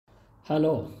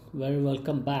Hello, very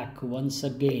welcome back once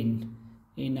again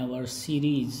in our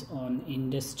series on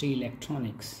industry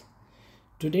electronics.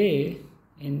 Today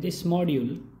in this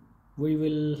module we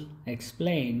will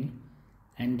explain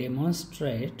and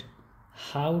demonstrate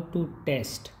how to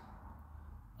test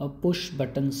a push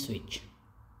button switch.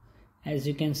 As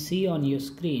you can see on your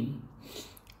screen,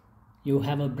 you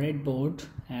have a breadboard,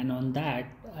 and on that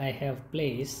I have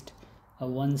placed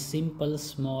one simple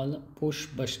small push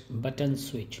button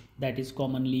switch that is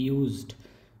commonly used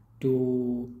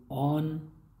to on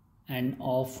and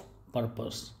off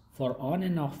purpose. For on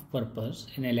and off purpose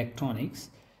in electronics,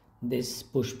 this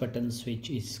push button switch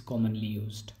is commonly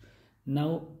used.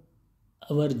 Now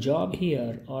our job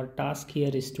here or task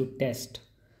here is to test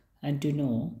and to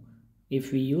know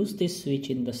if we use this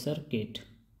switch in the circuit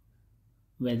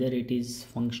whether it is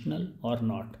functional or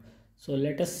not. So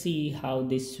let us see how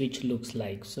this switch looks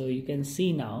like. So you can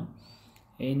see now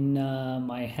in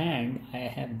my hand I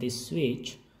have this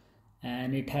switch,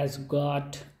 and it has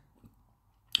got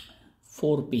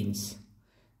 4 pins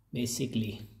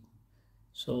basically.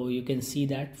 So you can see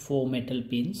that 4 metal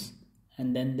pins,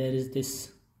 and then there is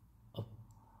this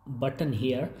button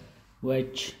here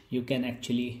which you can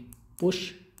actually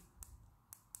push,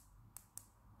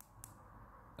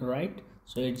 right?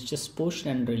 So it's just push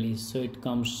and release, so it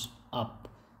comes up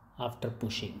after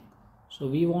pushing. So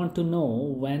we want to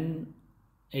know when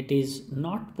it is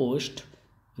not pushed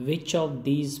which of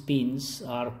these pins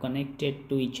are connected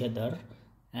to each other,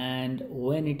 and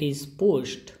when it is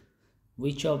pushed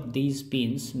which of these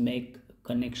pins make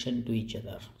connection to each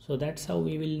other. So that's how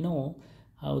we will know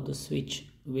how the switch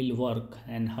will work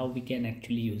and how we can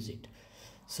actually use it.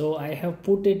 So I have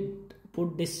put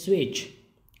this switch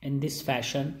in this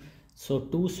fashion. So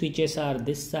 2 switches are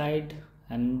this side,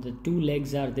 and the 2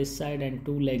 legs are this side, and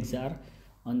 2 legs are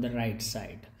on the right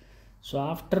side. So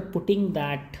after putting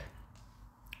that,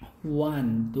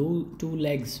 2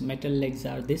 legs, metal legs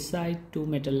are this side, 2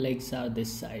 metal legs are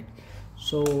this side.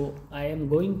 So I am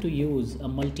going to use a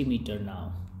multimeter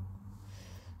now.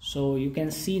 So you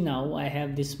can see now I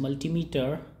have this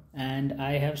multimeter, and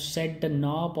I have set the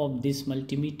knob of this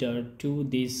multimeter to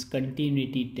this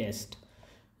continuity test.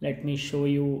 Let me show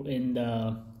you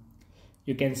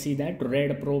you can see that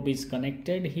red probe is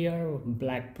connected here,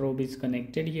 black probe is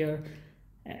connected here,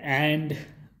 and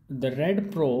the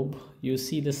red probe, you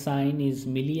see the sign is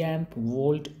milliamp,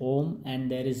 volt, ohm, and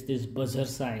there is this buzzer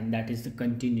sign, that is the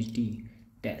continuity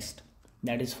test,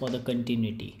 that is for the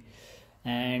continuity.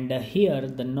 And here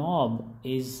the knob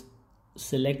is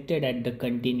selected at the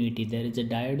continuity, there is a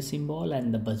diode symbol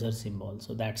and the buzzer symbol,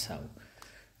 so that's how.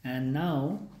 And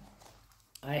now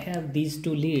I have these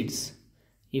 2 leads.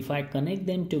 If I connect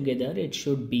them together, it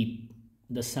should beep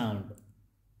the sound.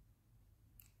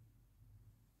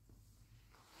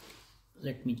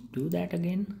 Let me do that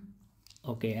again.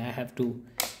 Okay, I have to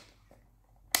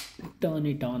turn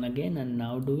it on again and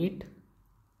now do it.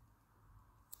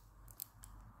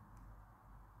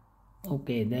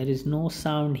 Okay, there is no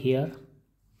sound here.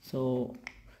 So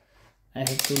I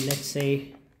have to, let's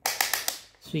say,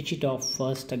 switch it off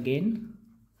first again.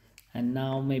 And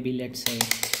now maybe let's say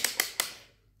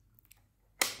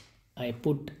I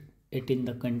put it in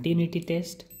the continuity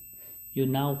test. You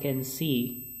now can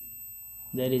see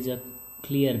there is a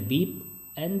clear beep,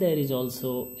 and there is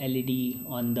also LED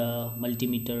on the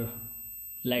multimeter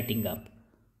lighting up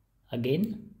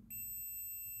again.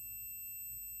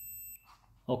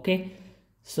 Okay,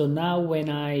 so now when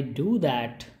I do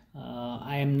that,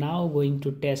 I am now going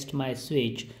to test my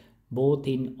switch both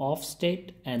in off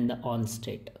state and the on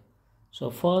state.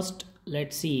 So first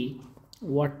let's see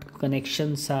what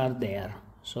connections are there.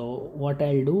 So what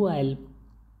I'll do, I'll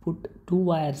put 2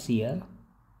 wires here.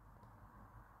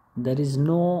 There is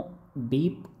no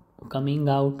beep coming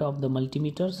out of the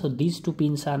multimeter, so these 2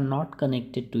 pins are not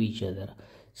connected to each other.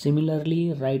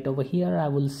 Similarly, right over here I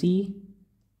will see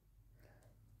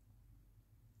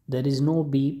there is no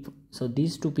beep, so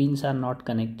these 2 pins are not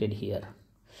connected here.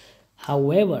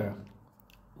 However,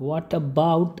 what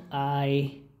about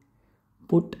I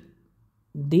put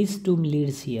these 2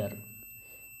 leads here?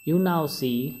 You now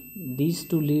see these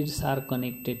 2 leads are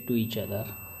connected to each other,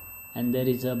 and there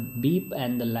is a beep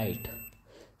and the light.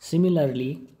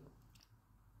 Similarly,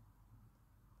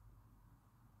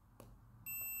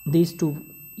 these 2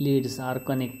 leads are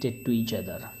connected to each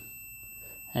other,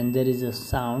 and there is a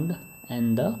sound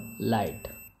and the light.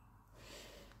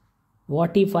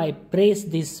 What if I press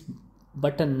this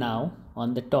button now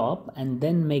on the top and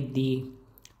then make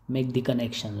the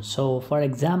connection? So for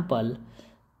example,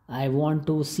 I want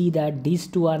to see that these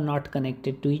 2 are not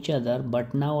connected to each other,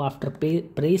 but now after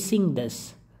pressing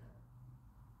this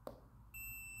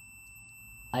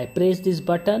I press this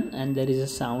button and there is a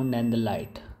sound and the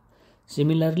light.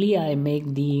 Similarly, I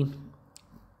make the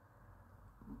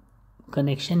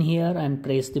connection here and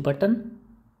press the button.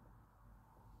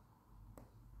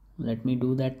 Let me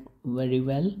do that very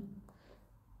well.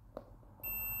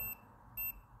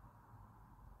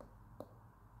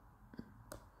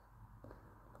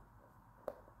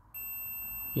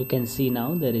 You can see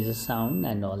now there is a sound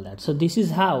and all that. So this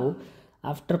is how,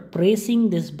 after pressing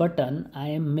this button, I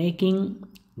am making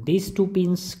these two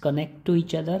pins connect to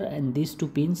each other and these two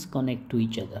pins connect to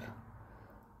each other.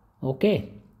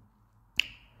 Okay.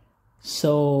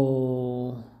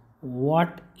 So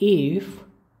what if,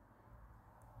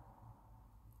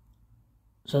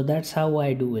 so that's how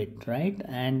I do it, right?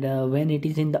 And when it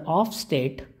is in the off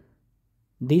state,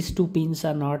 these two pins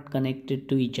are not connected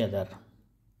to each other.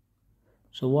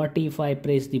 So what if I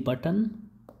press the button?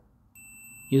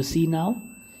 You see now,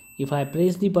 if I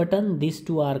press the button, these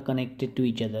two are connected to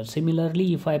each other.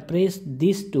 Similarly, if I press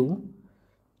these two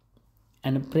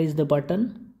and press the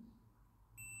button,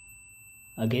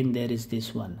 again there is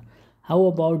this one. How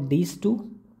about these two?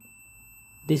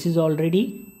 This is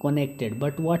already connected,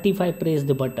 but what if I press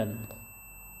the button?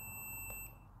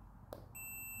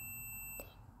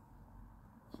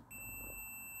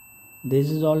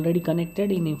 This is already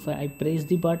connected, and if I press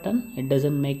the button, it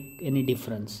doesn't make any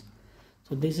difference.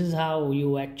 So this is how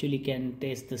you actually can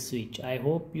test the switch. I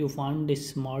hope you found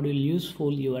this module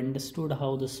useful. You understood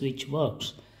how the switch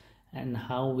works and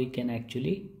how we can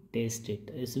actually test it.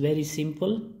 It's very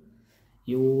simple.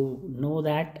 You know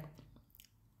that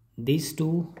these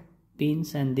two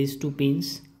pins and these two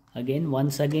pins,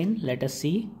 once again let us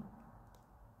see,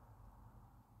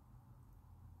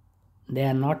 they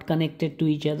are not connected to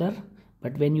each other,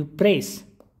 but when you press,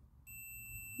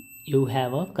 you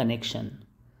have a connection.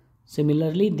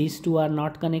 Similarly, these two are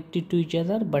not connected to each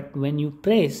other, but when you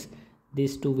press,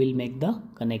 these two will make the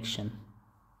connection.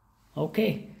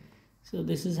 Okay, so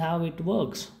this is how it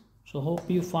works. So hope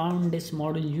you found this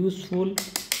module useful.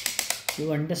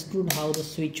 You understood how the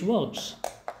switch works.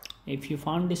 If you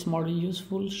found this module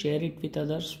useful, share it with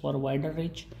others for wider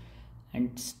reach,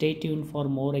 and stay tuned for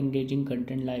more engaging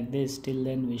content like this. Till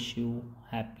then, wish you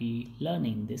happy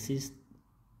learning. This is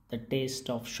the test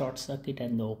of short circuit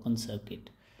and the open circuit.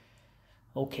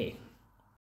 Okay.